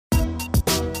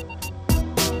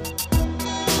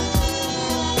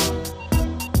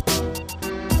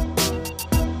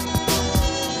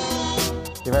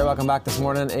welcome back this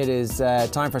morning. It is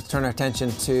time for us to turn our attention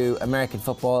to American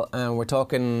football, and we're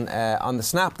talking on the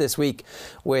Snap this week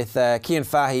with Cian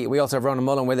Fahey. We also have Ronan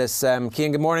Mullen with us.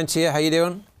 Cian, good morning to you. How you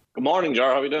doing? Good morning, Ger.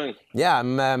 How are you doing? Yeah,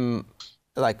 I'm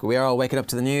we are all waking up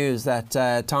to the news that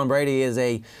Tom Brady is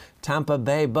a Tampa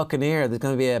Bay Buccaneer. There's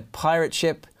going to be a pirate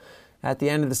ship at the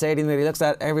end of the stadium that he looks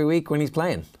at every week when he's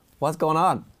playing. What's going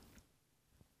on?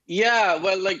 Yeah,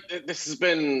 well, this has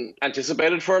been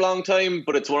anticipated for a long time,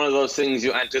 but it's one of those things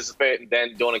you anticipate and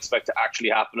then don't expect to actually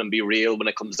happen and be real when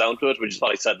it comes down to it, which is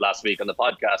what I said last week on the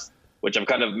podcast, which I've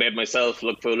kind of made myself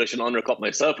look foolish and undercut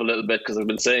myself a little bit because I've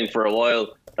been saying for a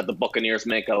while that the Buccaneers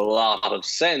make a lot of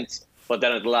sense, but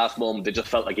then at the last moment, it just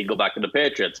felt like he'd go back to the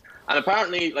Patriots. And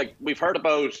apparently, we've heard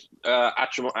about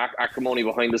acrimony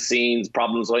behind the scenes,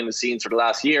 problems behind the scenes for the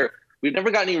last year. We've never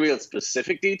got any real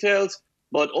specific details.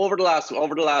 But over the last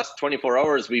 24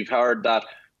 hours, we've heard that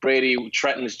Brady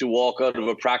threatened to walk out of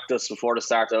a practice before the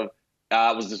start of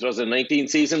was the 19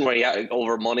 season where he had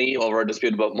over a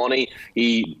dispute about money.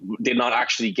 He did not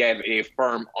actually get a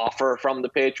firm offer from the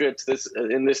Patriots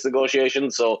in this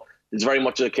negotiation. So it's very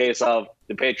much a case of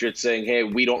the Patriots saying, "Hey,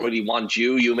 we don't really want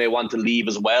you. You may want to leave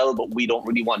as well, but we don't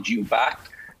really want you back."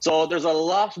 So there's a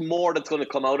lot more that's going to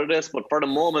come out of this. But for the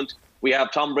moment, we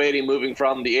have Tom Brady moving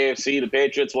from the AFC, the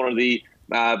Patriots, one of the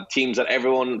teams that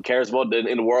everyone cares about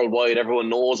in the worldwide. Everyone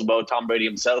knows about. Tom Brady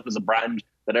himself is a brand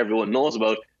that everyone knows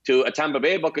about, to a Tampa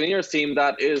Bay Buccaneers team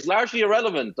that is largely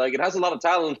irrelevant. It has a lot of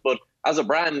talent, but as a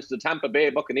brand, the Tampa Bay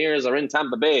Buccaneers are in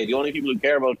Tampa Bay. The only people who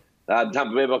care about the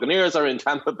Tampa Bay Buccaneers are in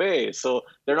Tampa Bay. So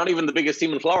they're not even the biggest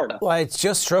team in Florida. Well, it's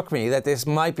just struck me that this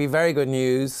might be very good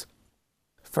news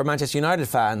for Manchester United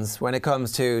fans when it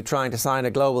comes to trying to sign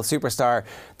a global superstar.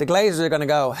 The Glazers are going to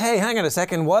go, hey, hang on a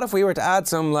second, what if we were to add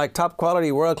some top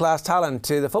quality world class talent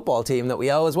to the football team that we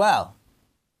own as well?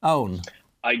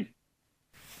 I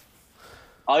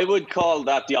would call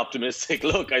that the optimistic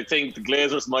look. I think the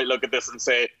Glazers might look at this and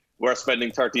say, we're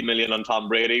spending 30 million on Tom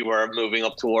Brady. We're moving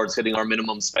up towards hitting our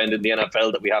minimum spend in the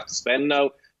NFL that we have to spend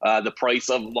now. The price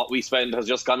of what we spend has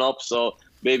just gone up, so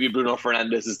maybe Bruno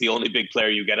Fernandes is the only big player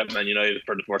you get at Man United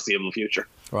for the foreseeable future.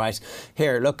 Right.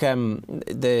 Here, look,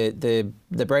 the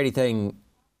Brady thing,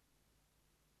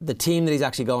 the team that he's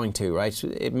actually going to, right?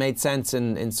 It made sense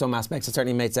in some aspects. It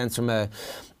certainly made sense from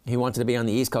he wanted to be on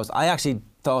the East Coast. I actually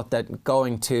thought that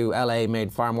going to LA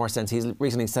made far more sense. He's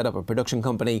recently set up a production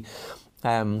company.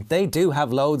 They do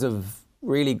have loads of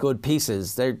really good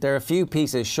pieces. They're a few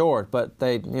pieces short, but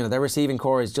their receiving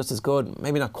core is just as good.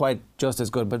 Maybe not quite just as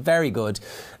good, but very good.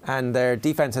 And their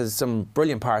defense has some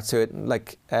brilliant parts to it,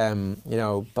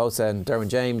 Bosa and Derwin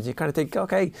James. You kind of think,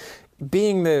 okay,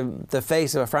 being the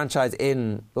face of a franchise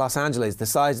in Los Angeles, the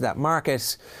size of that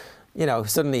market,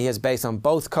 suddenly he has base on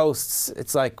both coasts.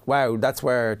 It's like, wow, that's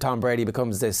where Tom Brady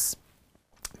becomes this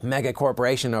mega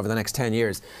corporation over the next 10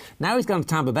 years. Now he's gone to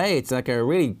Tampa Bay. It's like a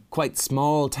really quite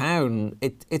small town.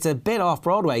 It's a bit off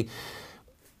Broadway.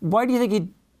 Why do you think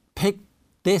he'd pick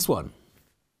this one?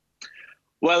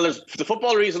 Well, there's the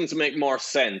football reasons make more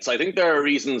sense. I think there are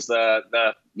reasons that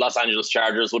the Los Angeles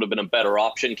Chargers would have been a better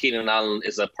option. Keenan Allen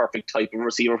is a perfect type of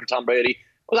receiver for Tom Brady.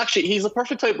 Well, actually, he's a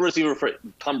perfect type of receiver for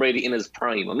Tom Brady in his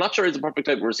prime. I'm not sure he's a perfect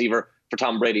type of receiver for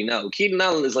Tom Brady now. Keenan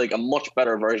Allen is like a much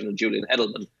better version of Julian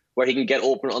Edelman, where he can get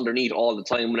open underneath all the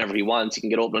time whenever he wants. He can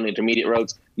get open on intermediate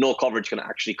routes. No coverage can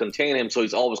actually contain him, so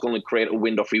he's always going to create a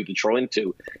window for you to throw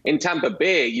into. In Tampa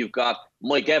Bay, you've got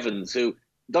Mike Evans, who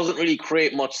doesn't really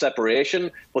create much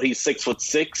separation, but he's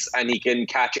 6'6", and he can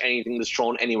catch anything that's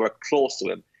thrown anywhere close to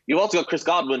him. You've also got Chris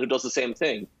Godwin, who does the same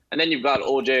thing. And then you've got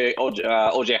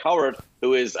OJ Howard,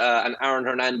 who is an Aaron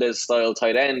Hernandez-style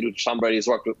tight end, which Tom Brady's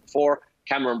worked with before.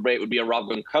 Cameron Brate would be a Rob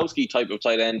Gronkowski type of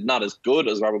tight end, not as good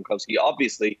as Rob Gronkowski,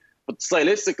 obviously, but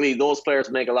stylistically, those players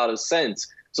make a lot of sense.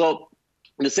 So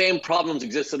the same problems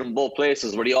existed in both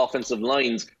places where the offensive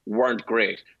lines weren't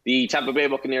great. The Tampa Bay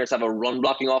Buccaneers have a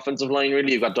run-blocking offensive line,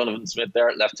 really. You've got Donovan Smith there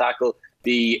at left tackle.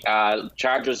 The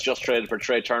Chargers just traded for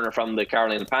Trey Turner from the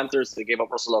Carolina Panthers. They gave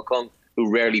up Russell Okung,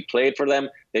 who rarely played for them.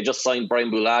 They just signed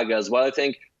Brian Bulaga as well, I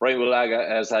think. Brian Bulaga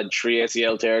has had 3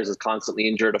 ACL tears, is constantly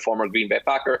injured, a former Green Bay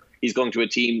Packer. He's going to a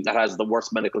team that has the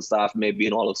worst medical staff maybe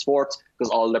in all of sports because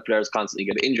all their players constantly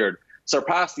get injured.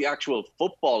 Surpass the actual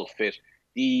football fit.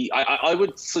 I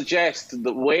would suggest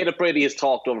the way that Brady has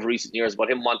talked over recent years about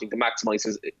him wanting to maximize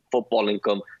his football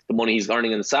income, the money he's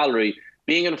earning in salary.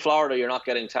 Being in Florida, you're not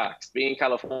getting taxed. Being in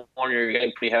California, you're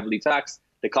getting pretty heavily taxed.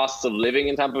 The costs of living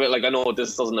in Tampa Bay, I know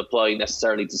this doesn't apply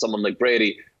necessarily to someone like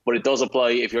Brady, but it does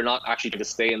apply if you're not actually going to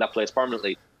stay in that place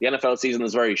permanently. The NFL season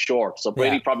is very short, so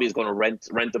Brady probably is going to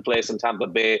rent a place in Tampa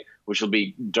Bay, which will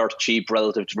be dirt cheap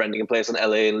relative to renting a place in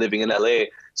LA and living in LA.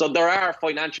 So there are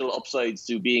financial upsides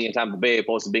to being in Tampa Bay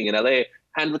opposed to being in LA.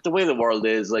 And with the way the world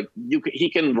is, like he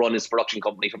can run his production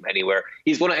company from anywhere.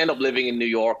 He's going to end up living in New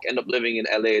York, end up living in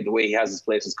LA the way he has his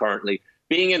places currently.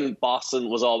 Being in Boston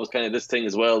was always kind of this thing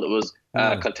as well. It was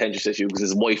a contentious issue because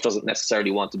his wife doesn't necessarily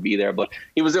want to be there. But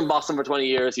he was in Boston for 20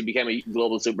 years. He became a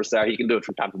global superstar. He can do it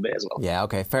from Tampa Bay as well. Yeah,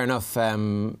 okay, fair enough.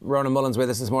 Ronan Mullen's with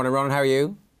us this morning. Ronan, how are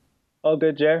you? All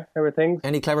good, Ger. How are things?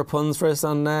 Any clever puns for us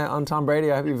on Tom Brady?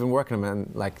 I hope you've been working them.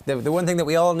 And like the one thing that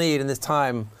we all need in this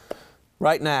time,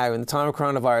 right now, in the time of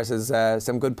coronavirus, is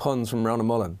some good puns from Ronan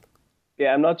Mullen.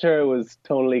 Yeah, I'm not sure it was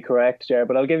tonally correct, Ger,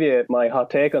 but I'll give you my hot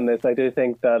take on this. I do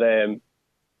think that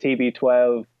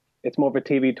TB12, it's more of a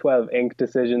TB12 Inc.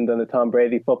 decision than a Tom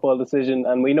Brady football decision.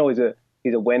 And we know he's a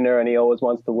winner and he always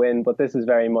wants to win, but this is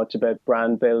very much about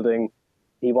brand building.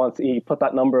 He put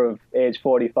that number of age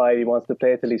 45. He wants to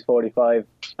play till he's 45.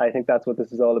 I think that's what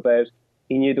this is all about.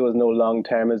 He knew there was no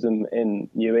long-termism in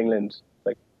New England.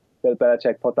 Like Bill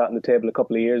Belichick put that on the table a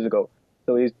couple of years ago.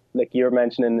 So he's like you're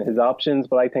mentioning his options,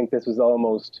 but I think this was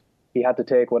almost he had to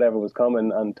take whatever was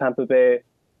coming. And Tampa Bay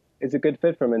is a good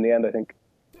fit for him in the end, I think.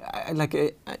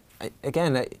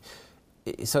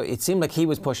 So it seemed like he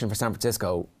was pushing for San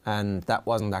Francisco, and that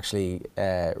wasn't actually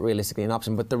realistically an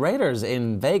option. But the Raiders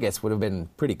in Vegas would have been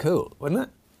pretty cool, wouldn't it?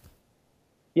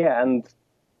 Yeah, and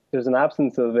there's an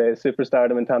absence of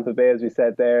superstardom in Tampa Bay, as we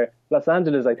said there. Los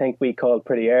Angeles, I think we called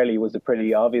pretty early, was a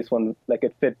pretty obvious one. Like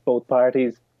it fit both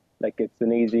parties. Like it's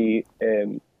an easy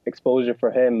exposure for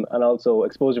him and also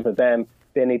exposure for them.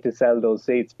 They need to sell those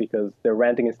seats because they're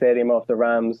renting a stadium off the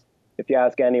Rams. If you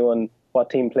ask anyone what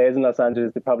team plays in Los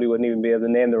Angeles, they probably wouldn't even be able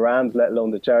to name the Rams, let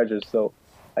alone the Chargers. So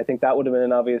I think that would have been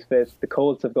an obvious fit. The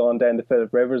Colts have gone down the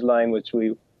Phillip Rivers line, which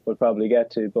we would probably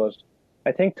get to. But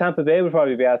I think Tampa Bay would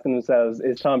probably be asking themselves,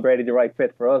 is Tom Brady the right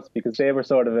fit for us? Because they were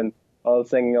sort of an all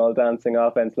singing, all dancing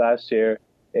offense last year.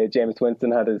 Jameis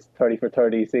Winston had his 30 for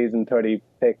 30 season, 30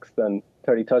 picks and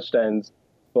 30 touchdowns.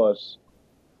 But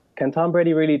can Tom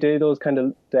Brady really do those kind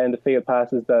of down the field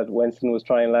passes that Winston was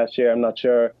trying last year? I'm not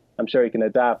sure. I'm sure he can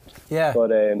adapt. Yeah.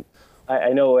 But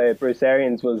I know Bruce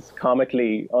Arians was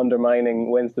comically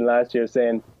undermining Winston last year,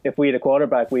 saying if we had a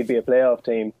quarterback, we'd be a playoff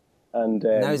team. And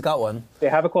now he's got one. They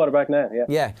have a quarterback now.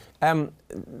 Yeah. Yeah.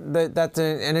 That's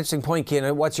an interesting point,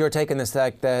 Cian. What's your take on this?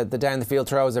 Like the down the field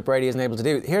throws that Brady isn't able to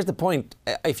do. Here's the point: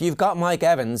 if you've got Mike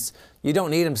Evans, you don't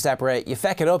need him to separate. You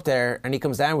feck it up there, and he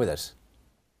comes down with it.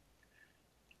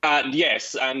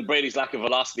 Yes, and Brady's lack of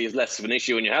velocity is less of an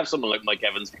issue when you have someone like Mike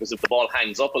Evans, because if the ball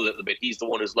hangs up a little bit, he's the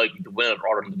one who's likely to win it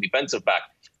rather than the defensive back.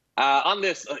 On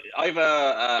this, I have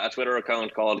a Twitter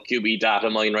account called QB Data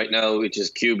Mine right now, which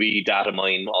is QB Data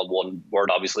Mine, all one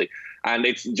word, obviously. And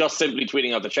it's just simply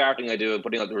tweeting out the charting I do and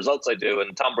putting out the results I do.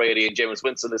 And Tom Brady and Jameis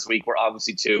Winston this week were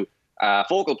obviously two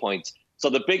focal points. So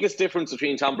the biggest difference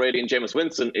between Tom Brady and Jameis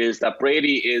Winston is that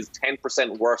Brady is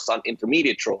 10% worse on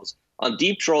intermediate throws. On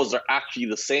deep throws, they're actually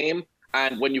the same.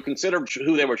 And when you consider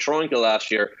who they were throwing to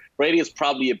last year, Brady is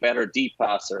probably a better deep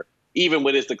passer, even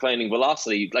with his declining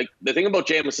velocity. Like the thing about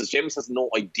Jameis is Jameis has no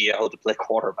idea how to play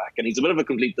quarterback, and he's a bit of a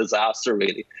complete disaster,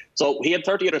 really. So he had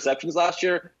 30 interceptions last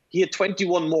year. He had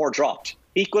 21 more dropped.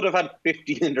 He could have had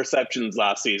 50 interceptions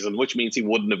last season, which means he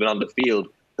wouldn't have been on the field,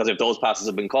 because if those passes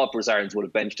had been caught, Bruce Arians would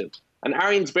have benched him. And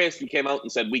Arians basically came out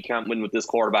and said, we can't win with this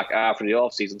quarterback after the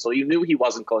offseason. So you knew he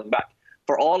wasn't coming back.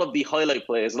 For all of the highlight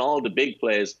plays and all the big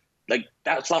plays, like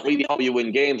that's not really how you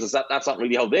win games. That's not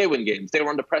really how they win games. They were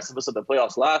on the precipice of the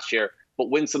playoffs last year, but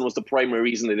Winston was the primary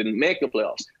reason they didn't make the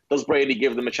playoffs. Does Brady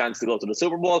give them a chance to go to the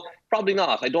Super Bowl? Probably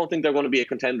not. I don't think they're going to be a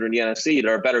contender in the NFC.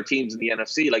 There are better teams in the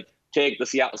NFC. Like take the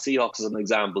Seattle Seahawks as an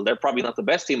example. They're probably not the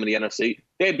best team in the NFC.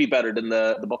 They'd be better than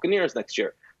the Buccaneers next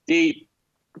year. The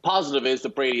positive is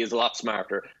that Brady is a lot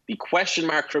smarter. The question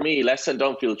mark for me, less than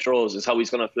downfield throws, is how he's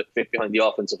going to fit behind the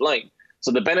offensive line. So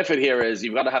the benefit here is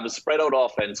you've got to have a spread out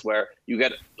offense where you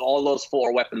get all those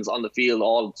four weapons on the field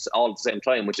all at the same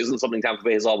time, which isn't something Tampa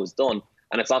Bay has always done.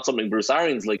 And it's not something Bruce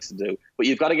Arians likes to do. But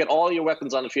you've got to get all your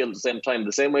weapons on the field at the same time,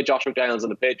 the same way Josh McDaniels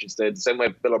and the Patriots did, the same way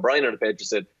Bill O'Brien and the Patriots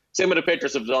did, the same way the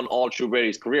Patriots have done all through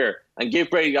Brady's career, and give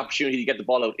Brady the opportunity to get the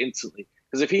ball out instantly.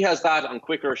 Because if he has that on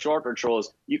quicker, shorter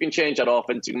throws, you can change that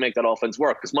offense, you can make that offense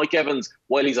work. Because Mike Evans,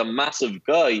 while he's a massive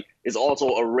guy, is also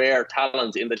a rare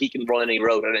talent in that he can run any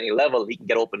route at any level. He can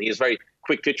get open. He has very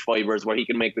quick twitch fibers where he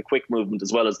can make the quick movement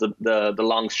as well as the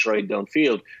long stride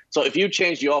downfield. So if you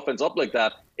change the offense up like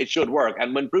that, it should work.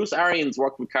 And when Bruce Arians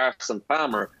worked with Carson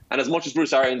Palmer, and as much as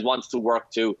Bruce Arians wants to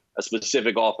work to a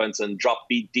specific offense and drop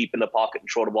deep in the pocket and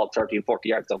throw the ball 30 and 40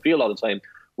 yards downfield all the time,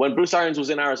 when Bruce Arians was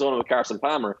in Arizona with Carson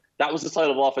Palmer, that was the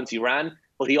style of offense he ran.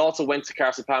 But he also went to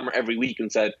Carson Palmer every week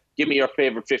and said, give me your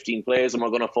favorite 15 plays and we're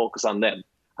going to focus on them.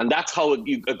 And that's how a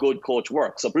good coach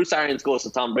works. So Bruce Arians goes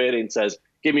to Tom Brady and says,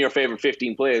 give me your favorite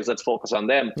 15 players. Let's focus on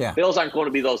them. Yeah. Those aren't going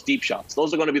to be those deep shots.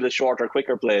 Those are going to be the shorter,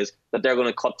 quicker plays that they're going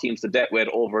to cut teams to death with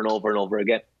over and over and over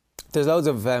again. There's loads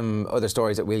of other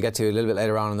stories that we'll get to a little bit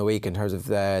later on in the week in terms of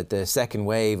the second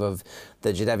wave of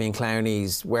the Jadeveon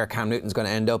Clowneys, where Cam Newton's going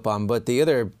to end up on. But the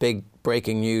other big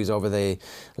breaking news over the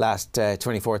last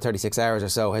 24, 36 hours or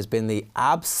so has been the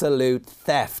absolute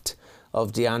theft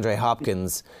of DeAndre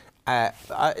Hopkins.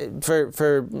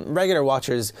 For regular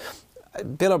watchers,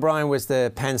 Bill O'Brien was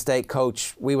the Penn State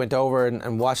coach. We went over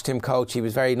and watched him coach. He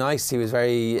was very nice. He was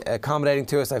very accommodating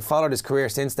to us. I've followed his career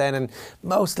since then, and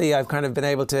mostly I've kind of been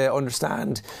able to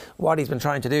understand what he's been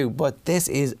trying to do. But this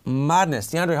is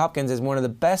madness. DeAndre Hopkins is one of the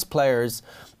best players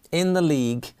in the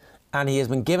league, and he has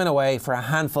been given away for a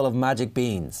handful of magic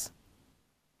beans.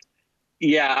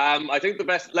 Yeah, I think the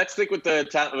best. Let's stick with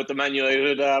the Man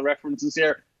United references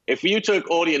here. If you took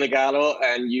Odi and Igalo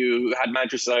and you had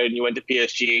Manchester United and you went to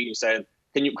PSG and you said,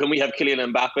 can we have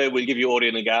Kylian Mbappe? We'll give you Odi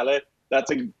and Igalo.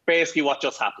 That's basically what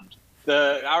just happened.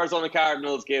 The Arizona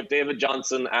Cardinals gave David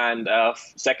Johnson and a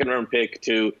second-round pick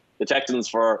to the Texans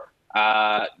for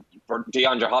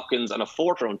DeAndre Hopkins and a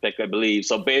fourth-round pick, I believe.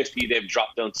 So basically, they've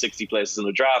dropped down 60 places in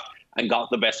the draft and got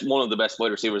one of the best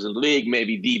wide receivers in the league,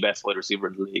 maybe the best wide receiver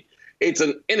in the league. It's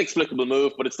an inexplicable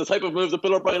move, but it's the type of move that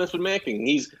Bill O'Brien has been making.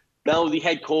 He's now the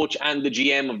head coach and the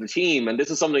GM of the team. And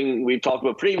this is something we've talked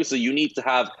about previously. You need to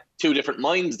have two different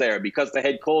minds there, because the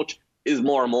head coach is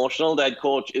more emotional. The head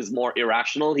coach is more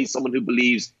irrational. He's someone who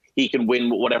believes he can win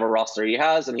with whatever roster he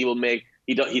has, and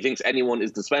he thinks anyone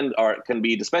is can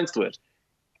be dispensed with.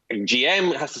 And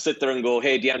GM has to sit there and go,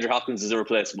 hey, DeAndre Hopkins is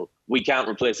irreplaceable. We can't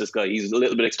replace this guy. He's a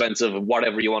little bit expensive,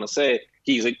 whatever you want to say.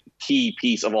 He's a key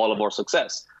piece of all of our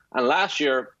success. And last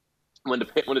year, when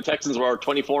the Texans were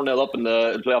 24-0 up in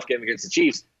the playoff game against the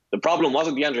Chiefs, the problem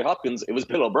wasn't DeAndre Hopkins, it was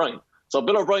Bill O'Brien. So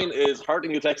Bill O'Brien is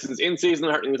hurting the Texans in season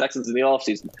and hurting the Texans in the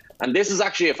offseason. And this is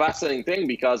actually a fascinating thing,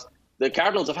 because the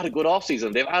Cardinals have had a good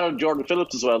offseason. They've added Jordan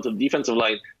Phillips as well to the defensive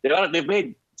line. They've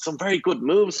made some very good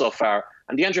moves so far.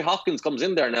 And DeAndre Hopkins comes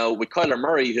in there now with Kyler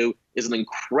Murray, who is an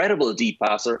incredible deep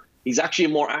passer. He's actually a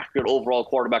more accurate overall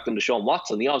quarterback than Deshaun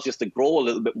Watson. He obviously has to grow a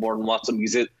little bit more than Watson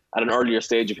because he's at an earlier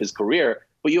stage of his career.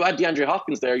 But you add DeAndre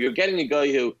Hopkins there, you're getting a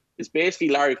guy who is basically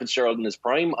Larry Fitzgerald in his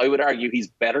prime. I would argue he's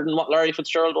better than what Larry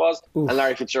Fitzgerald was. Oof. And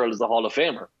Larry Fitzgerald is the Hall of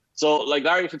Famer. So,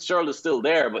 Larry Fitzgerald is still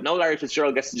there, but now Larry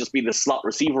Fitzgerald gets to just be the slot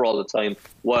receiver all the time,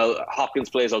 while Hopkins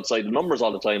plays outside the numbers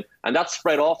all the time. And that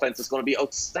spread offense is going to be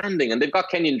outstanding. And they've got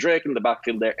Kenyon Drake in the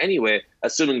backfield there anyway,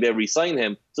 assuming they re-sign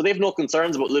him. So they have no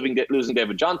concerns about losing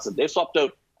David Johnson. They've swapped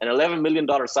out an $11 million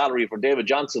salary for David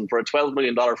Johnson for a $12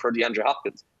 million for DeAndre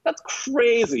Hopkins. That's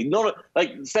crazy.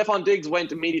 Stephon Diggs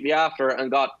went immediately after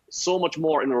and got so much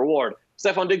more in reward.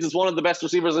 Stephon Diggs is one of the best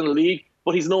receivers in the league,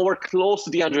 but he's nowhere close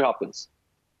to DeAndre Hopkins.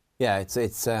 Yeah, it's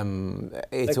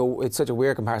such a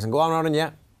weird comparison. Go on, Ronan,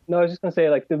 yeah? No, I was just going to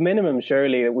say, the minimum,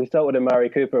 surely, we saw with Amari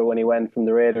Cooper when he went from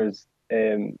the Raiders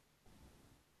to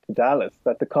Dallas,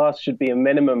 that the cost should be a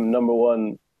minimum number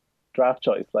one draft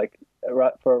choice.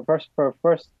 For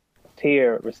first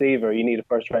tier receiver, you need a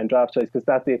first round draft choice, because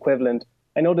that's the equivalent.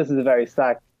 I know this is a very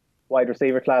stacked wide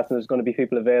receiver class and there's going to be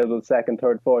people available second,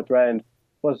 third, fourth round,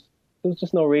 but there's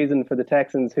just no reason for the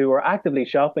Texans, who were actively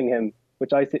shopping him,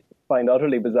 which I find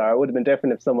utterly bizarre. It would have been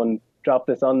different if someone dropped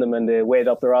this on them and they weighed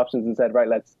up their options and said, right,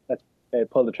 let's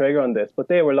pull the trigger on this. But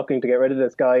they were looking to get rid of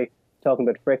this guy, talking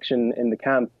about friction in the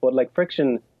camp. But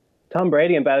friction, Tom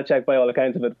Brady and Belichick, by all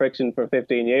accounts, have had friction for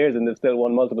 15 years and they've still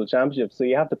won multiple championships. So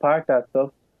you have to park that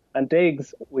stuff. And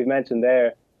Diggs, we've mentioned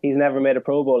there, he's never made a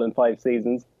Pro Bowl in 5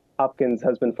 seasons. Hopkins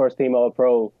has been first team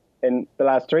All-Pro in the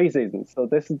last 3 seasons. So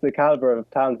this is the caliber of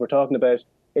talent we're talking about.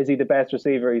 Is he the best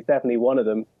receiver? He's definitely one of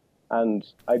them. And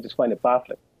I just find it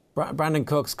baffling. Brandon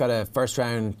Cook's got a first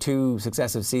round 2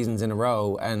 successive seasons in a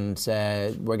row, and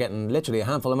we're getting literally a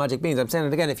handful of magic beans. I'm saying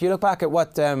it again. If you look back at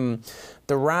what the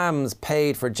Rams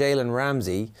paid for Jalen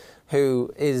Ramsey,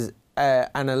 who is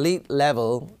an elite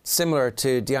level similar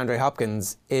to DeAndre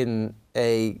Hopkins in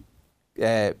a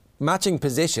matching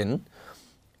position,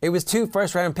 it was 2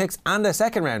 first round picks and a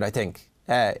second round, I think.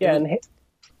 And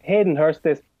Hayden Hurst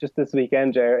this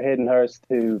weekend, Ger. Hayden Hurst,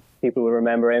 who people will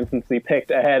remember infamously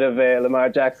picked ahead of Lamar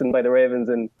Jackson by the Ravens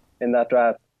in that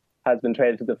draft, has been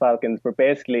traded to the Falcons for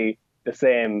basically the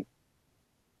same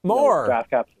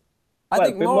draft capital. I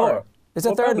think more. It's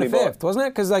a third and a fifth, wasn't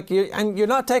it? Because you're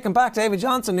not taking back David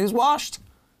Johnson, who's washed.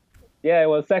 Yeah,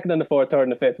 well, second and the fourth, third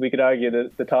and the fifth. We could argue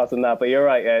the toss on that, but you're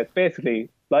right. Yeah, it's basically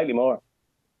slightly more.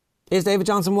 Is David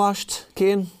Johnson washed,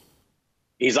 Cian?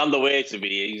 He's on the way to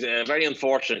be. He's very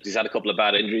unfortunate. He's had a couple of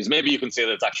bad injuries. Maybe you can say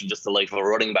that it's actually just the life of a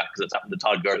running back because it's happened to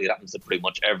Todd Gurley. It happens to pretty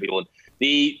much everyone.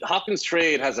 The Hopkins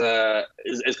trade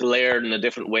is layered in a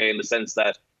different way in the sense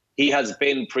that he has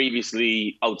been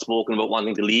previously outspoken about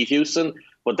wanting to leave Houston,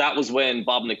 but that was when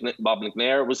Bob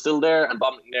McNair was still there, and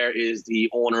Bob McNair is the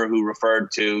owner who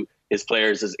referred to his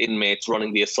players as inmates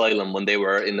running the asylum when they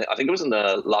were I think it was in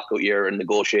the lockout year in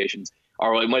negotiations.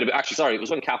 Or it might have been, actually, sorry, it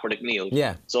was when Kaepernick kneeled.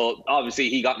 Yeah. So obviously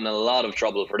he got in a lot of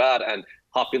trouble for that. And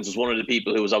Hopkins was one of the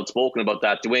people who was outspoken about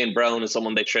that. Dwayne Brown is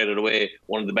someone they traded away,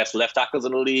 one of the best left tackles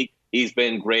in the league. He's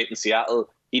been great in Seattle.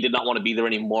 He did not want to be there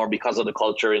anymore because of the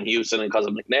culture in Houston and because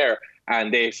of McNair.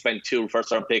 And they spent 2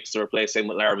 first-round picks to replace him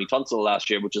with Laramie Tunsil last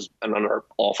year, which is another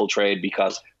awful trade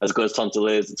because as good as Tunsil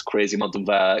is, it's a crazy amount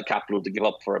of capital to give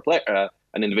up for a player,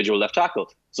 an individual left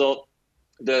tackle. So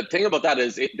the thing about that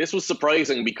is this was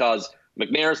surprising because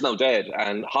McNair is now dead,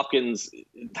 and Hopkins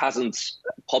hasn't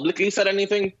publicly said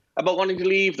anything about wanting to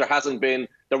leave. There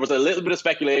was a little bit of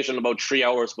speculation about 3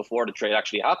 hours before the trade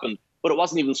actually happened, but it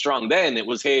wasn't even strong then. It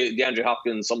was, hey, DeAndre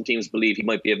Hopkins, some teams believe he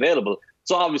might be available.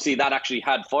 So obviously that actually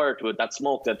had fire to it, that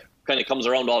smoke that kind of comes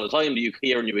around all the time that you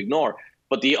hear and you ignore.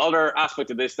 But the other aspect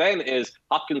of this then is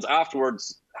Hopkins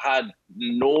afterwards had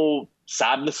no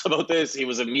sadness about this. He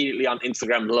was immediately on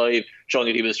Instagram Live showing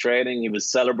that he was training. He was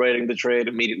celebrating the trade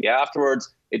immediately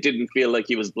afterwards. It didn't feel like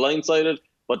he was blindsided.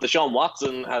 But Deshaun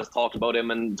Watson has talked about him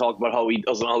and talked about how he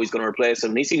doesn't know how he's going to replace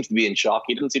him. And he seems to be in shock.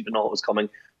 He didn't seem to know what was coming.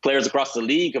 Players across the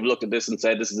league have looked at this and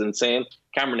said this is insane.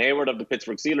 Cameron Hayward of the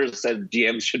Pittsburgh Steelers said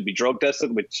GMs should be drug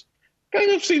tested, which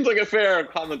kind of seems like a fair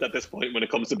comment at this point when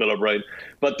it comes to Bill O'Brien.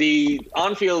 But the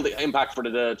on-field impact for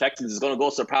the Texans is going to go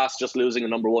surpass just losing a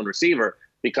number 1 receiver,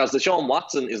 because Deshaun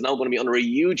Watson is now going to be under a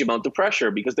huge amount of pressure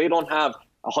because they don't have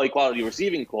a high-quality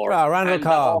receiving core. Oh, Randall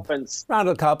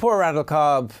Cobb. Poor Randall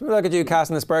Cobb. Look at you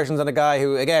casting aspersions on a guy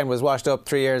who, again, was washed up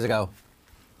 3 years ago.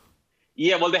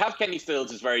 Yeah, well, they have Kenny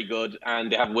Stills, who's very good,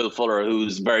 and they have Will Fuller,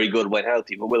 who's very good when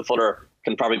healthy. But Will Fuller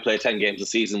can probably play 10 games a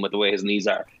season with the way his knees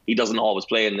are. He doesn't always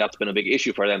play, and that's been a big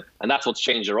issue for them. And that's what's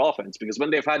changed their offense, because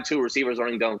when they've had 2 receivers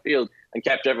running downfield and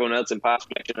kept everyone else in pass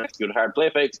protection and executed hard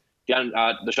play fakes,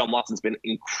 Deshaun Watson's been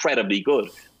incredibly good.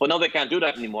 But now they can't do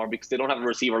that anymore because they don't have a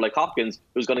receiver like Hopkins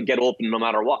who's going to get open no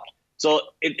matter what. So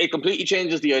it completely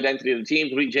changes the identity of the team,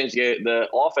 completely changes the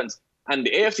offense. And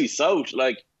the AFC South,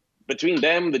 like between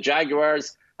them, the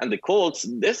Jaguars, and the Colts,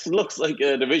 this looks like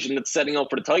a division that's setting up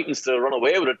for the Titans to run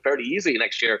away with it fairly easily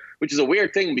next year, which is a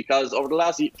weird thing because over the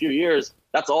last few years,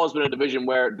 that's always been a division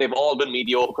where they've all been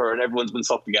mediocre and everyone's been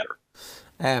stuck together.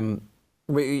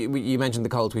 You mentioned the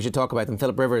Colts. We should talk about them.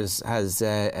 Philip Rivers has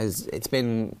it's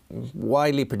been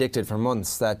widely predicted for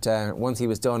months that once he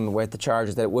was done with the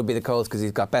Chargers that it would be the Colts because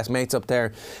he's got best mates up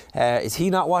there. Is he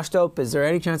not washed up? Is there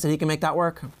any chance that he can make that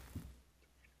work?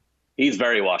 He's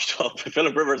very washed up.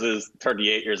 Philip Rivers is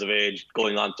 38 years of age,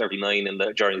 going on 39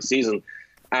 during the season.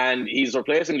 And he's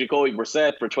replacing Jacoby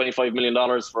Brissett for $25 million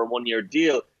for a 1-year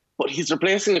deal. But he's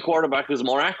replacing a quarterback who's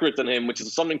more accurate than him, which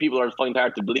is something people find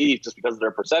hard to believe just because of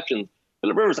their perceptions.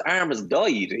 Philip Rivers' arm has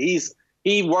died.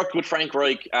 He worked with Frank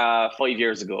Reich 5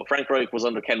 years ago. Frank Reich was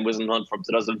under Ken Wisenhunt from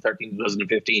 2013 to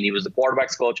 2015. He was the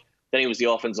quarterback's coach. Then he was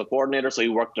the offensive coordinator, so he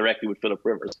worked directly with Philip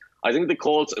Rivers. I think the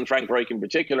Colts and Frank Reich in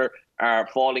particular are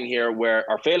failing here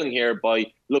by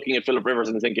looking at Philip Rivers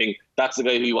and thinking that's the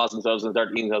guy who he was in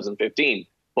 2013, 2015.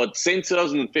 But since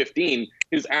 2015,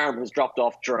 his arm has dropped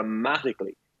off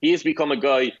dramatically. He has become a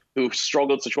guy who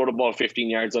struggles to throw the ball 15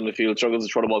 yards on the field, struggles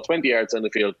to throw the ball 20 yards on the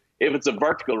field. If it's a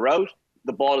vertical route,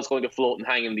 the ball is going to float and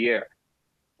hang in the air.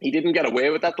 He didn't get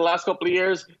away with that the last couple of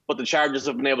years, but the Chargers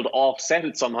have been able to offset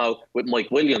it somehow with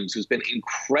Mike Williams, who's been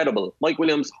incredible. Mike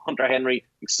Williams, Hunter Henry,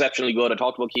 exceptionally good. I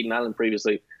talked about Keenan Allen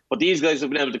previously. But these guys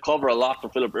have been able to cover a lot for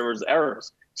Philip Rivers'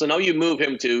 errors. So now you move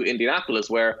him to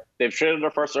Indianapolis, where they've traded their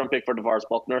first-round pick for DeVar's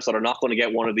Buckner, so they're not going to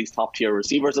get one of these top-tier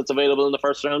receivers that's available in the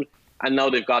first round. And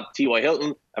now they've got T.Y.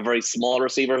 Hilton, a very small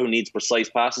receiver who needs precise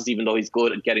passes, even though he's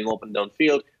good at getting open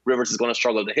downfield. Rivers is going to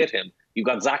struggle to hit him. You've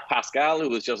got Zach Pascal,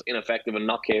 who is just ineffective and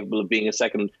not capable of being a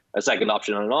second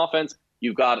option on an offense.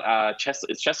 You've got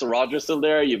Chester Rogers still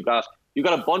there. You've got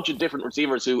a bunch of different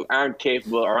receivers who aren't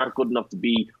capable or aren't good enough to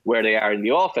be where they are in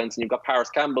the offense. And you've got Paris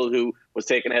Campbell, who was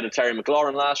taken ahead of Terry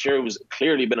McLaurin last year, who's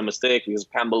clearly been a mistake because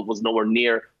Campbell was nowhere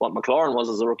near what McLaurin was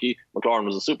as a rookie. McLaurin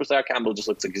was a superstar. Campbell just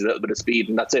looks like he's a little bit of speed,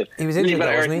 and that's it. He was injured,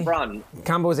 though, wasn't he?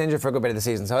 Campbell was injured for a good bit of the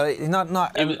season, so he's not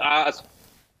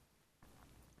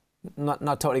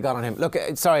totally gone on him. Look,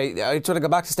 sorry, I try to go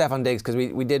back to Stefan Diggs because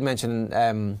we did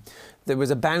mention there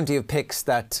was a bounty of picks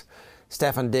that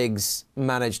Stefan Diggs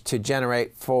managed to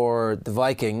generate for the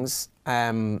Vikings,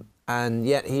 and and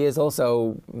yet he is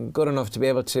also good enough to be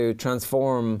able to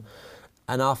transform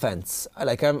an offense. I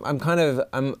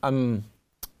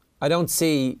don't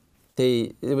see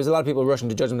there was a lot of people rushing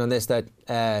to judgment on this, that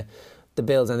the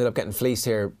Bills ended up getting fleeced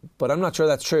here, but I'm not sure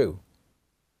that's true.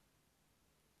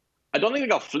 I don't think they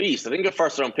got fleeced. I think a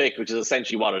first-round pick, which is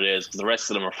essentially what it is, because the rest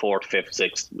of them are 4th, 5th,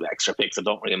 6th extra picks that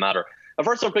don't really matter. A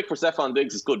first-round pick for Stefon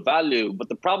Diggs is good value, but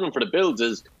the problem for the Bills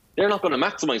is they're not going to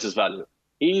maximise his value.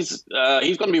 He's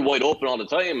going to be wide open all the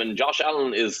time, and Josh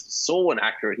Allen is so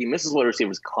inaccurate. He misses wide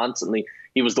receivers constantly.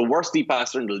 He was the worst deep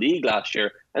passer in the league last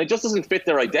year, and it just doesn't fit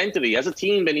their identity. As a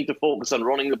team, they need to focus on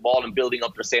running the ball and building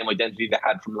up their same identity they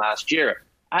had from last year.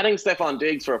 Adding Stefon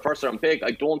Diggs for a first-round pick,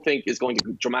 I don't think is going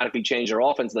to dramatically change their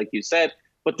offense, like you said.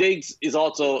 But Diggs is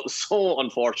also so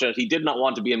unfortunate. He did not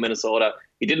want to be in Minnesota.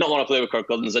 He did not want to play with Kirk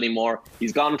Cousins anymore.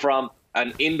 He's gone from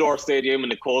an indoor stadium in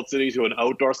the cold city to an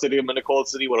outdoor stadium in the cold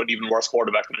city with an even worse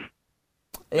quarterback than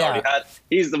he already had.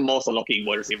 He's the most unlucky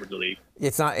wide receiver in the league.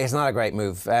 It's not a great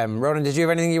move. Ronan, did you have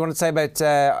anything you want to say about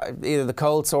either the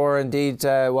Colts or indeed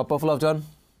what Buffalo have done?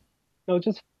 No,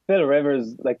 just Phil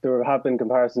Rivers. Like, there have been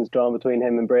comparisons drawn between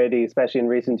him and Brady, especially in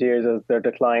recent years, as their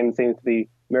decline seems to be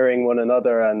mirroring one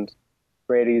another. And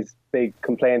Brady's big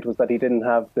complaint was that he didn't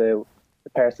have the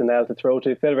personnel to throw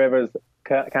to. Phil Rivers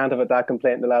can't have had that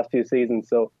complaint in the last few seasons,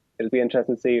 so it'll be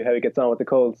interesting to see how he gets on with the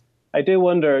Colts. I do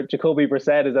wonder, Jacoby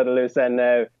Brissett is at a loose end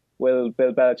now. Will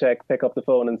Bill Belichick pick up the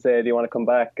phone and say, do you want to come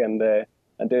back and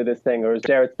do this thing? Or is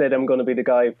Jarrett Stidham going to be the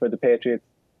guy for the Patriots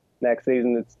next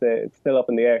season? It's still up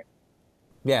in the air.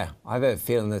 Yeah, I have a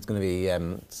feeling that it's going to be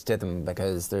Stidham,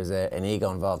 because there's an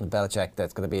ego involved in Belichick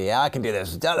that's going to be, I can do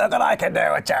this. Look what I can do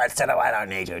with Jarrett Stidham. I don't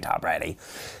need you, Tom Brady.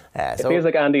 It feels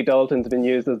like Andy Dalton's been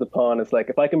used as the pawn. It's like,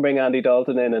 if I can bring Andy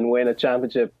Dalton in and win a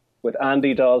championship with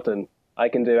Andy Dalton, I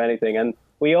can do anything. And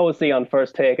we always see on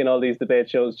First Take and all these debate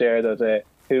shows, Ger, that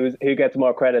who gets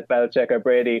more credit, Belichick or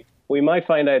Brady. We might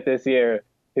find out this year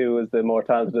who is the more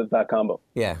talented of that combo.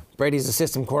 Yeah, Brady's a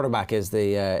system quarterback is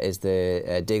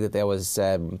the dig that they always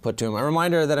put to him. A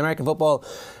reminder that American football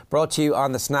brought to you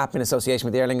on the Snap in association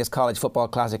with the Aer Lingus College Football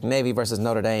Classic, Navy versus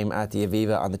Notre Dame at the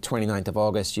Aviva on the 29th of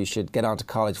August. You should get on to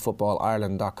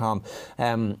collegefootballireland.com.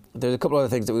 There's a couple of other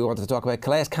things that we wanted to talk about.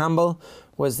 Calais Campbell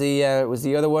was the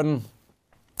other one.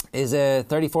 Is a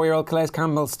 34-year-old Calais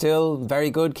Campbell still very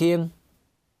good, Cian?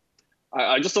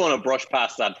 I just don't want to brush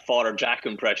past that Father Jack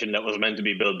impression that was meant to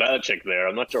be Bill Belichick there.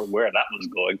 I'm not sure where that was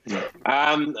going.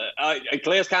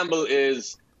 Calais Campbell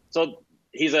he's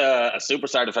a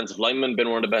superstar defensive lineman, been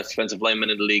one of the best defensive linemen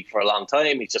in the league for a long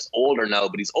time. He's just older now,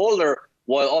 but he's older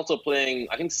while also playing,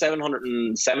 I think,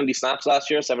 770 snaps last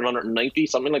year, 790,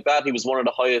 something like that. He was one of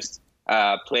the highest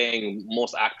playing,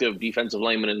 most active defensive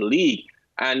linemen in the league.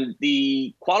 And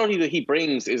the quality that he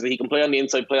brings is that he can play on the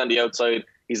inside, play on the outside.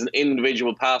 He's an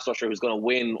individual pass rusher who's going to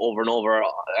win over and over,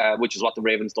 which is what the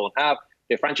Ravens don't have.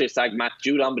 They franchise tagged Matt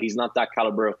Judon, but he's not that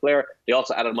caliber of player. They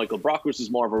also added Michael Brockers, who's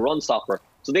more of a run stopper.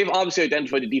 So they've obviously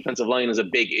identified the defensive line as a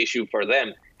big issue for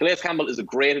them. Calais Campbell is a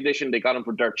great addition. They got him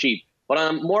for dirt cheap. But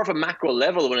on more of a macro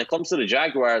level, when it comes to the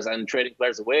Jaguars and trading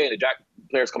players away and the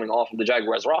players coming off of the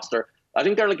Jaguars roster, I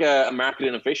think they're like a market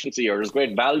inefficiency, or there's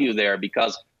great value there,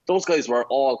 because those guys were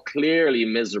all clearly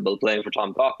miserable playing for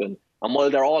Tom Coughlin. And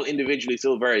while they're all individually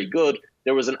still very good,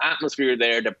 there was an atmosphere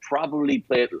there that probably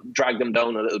dragged them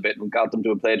down a little bit and got them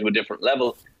to play to a different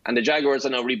level. And the Jaguars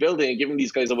are now rebuilding and giving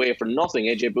these guys away for nothing.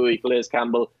 AJ Bowie, Calais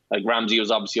Campbell, like Ramsey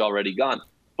was obviously already gone.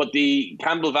 But the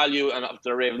Campbell value and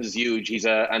the Ravens is huge. He's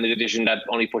an addition that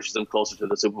only pushes them closer to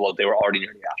the Super Bowl they were already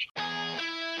nearly at.